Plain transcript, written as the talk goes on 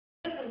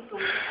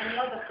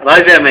Hello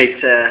there, mate.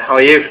 How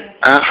are you?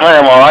 Hi,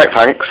 I'm alright,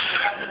 thanks.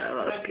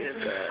 That's good.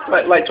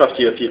 I'd like to ask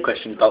you a few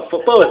questions about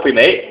football, if we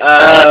may.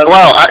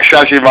 Well, actually,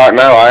 as you might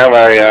know, I am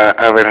a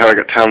avid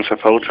Harrogate Town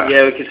supporter.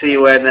 Yeah, we can see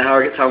you wearing the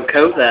Harrogate Town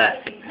coat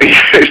there.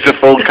 It's the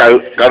full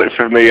coat. Got it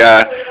from the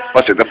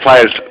the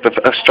players,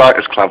 the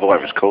Strikers Club, or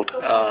whatever it's called.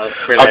 Oh,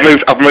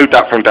 brilliant. I've moved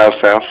that from down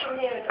south.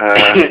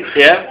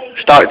 Yeah.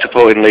 Started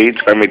supporting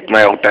Leeds when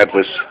my old dad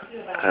was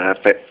a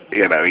bit,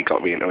 he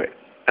got me into it.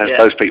 Yeah.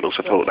 Those people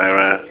support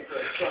the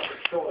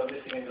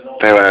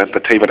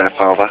team of their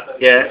father.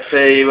 Yeah. So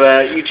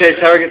you chased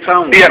Harrogate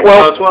Town. Yeah,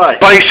 well, that's why.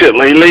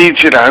 basically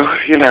Leeds, they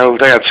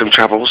had some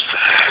troubles.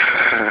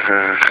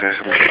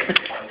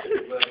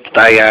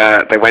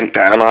 They went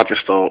down. I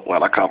just thought,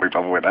 well, I can't be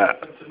bothered with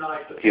that.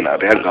 They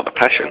haven't got the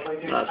passion.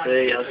 I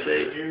see.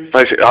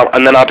 Basically,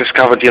 and then I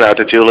discovered,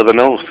 the Jewel of the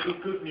North.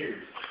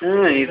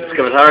 Oh, you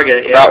discovered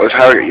Harrogate, yeah. That was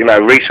Harrogate,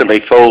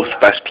 recently fourth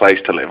best place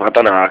to live. I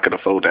don't know how I could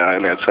afford it. I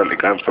only had 70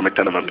 grand from a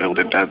tenement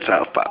building down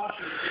south, but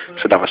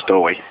it's another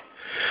story.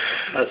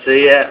 I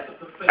see, yeah.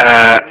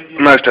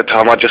 Most of the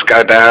time I just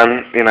go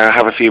down,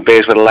 have a few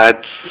beers with the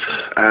lads,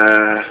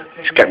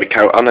 just get my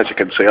coat on. As you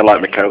can see, I like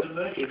my coat.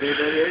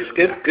 It's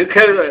good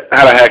coat. I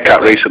had a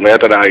haircut recently. I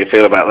don't know how you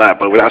feel about that,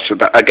 but that's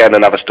again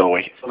another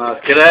story. Oh,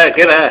 good hair.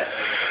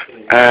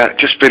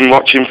 Just been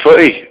watching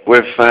footy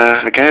with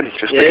again.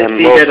 Just yeah,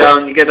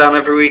 again. You get down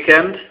every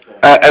weekend.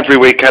 Every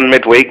weekend,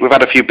 midweek. We've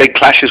had a few big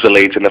clashes with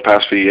Leeds in the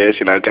past few years.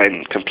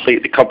 Getting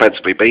completely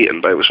comprehensively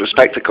beaten, but it was a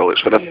spectacle. It's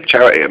for the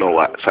charity and all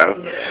that. So.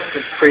 Yeah,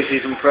 good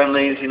pre-season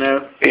friendlies,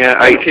 Yeah,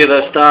 a few of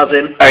those stars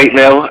in.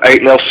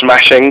 8-0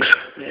 smashings.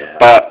 Yeah.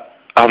 But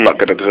I'm not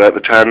going to desert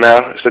the town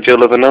now. It's the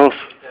Jewel of the North.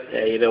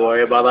 Yeah, you don't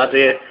worry about that, do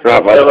you?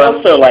 Right, So I'd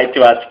also like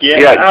to ask you,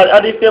 how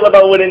do you feel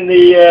about winning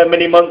the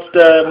Mini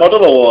Monster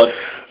Model Award?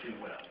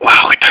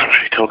 Well, we don't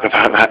really talk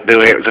about that, do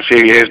we? It was a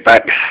few years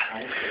back.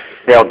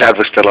 My old dad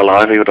was still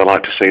alive. He would have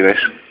liked to see this.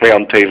 Me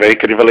on TV.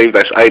 Can you believe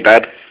this? Hey,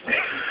 Dad.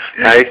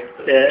 Hey.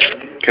 Yeah.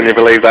 Can you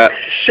believe that?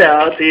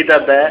 Shout out to your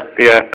dad there. Yeah.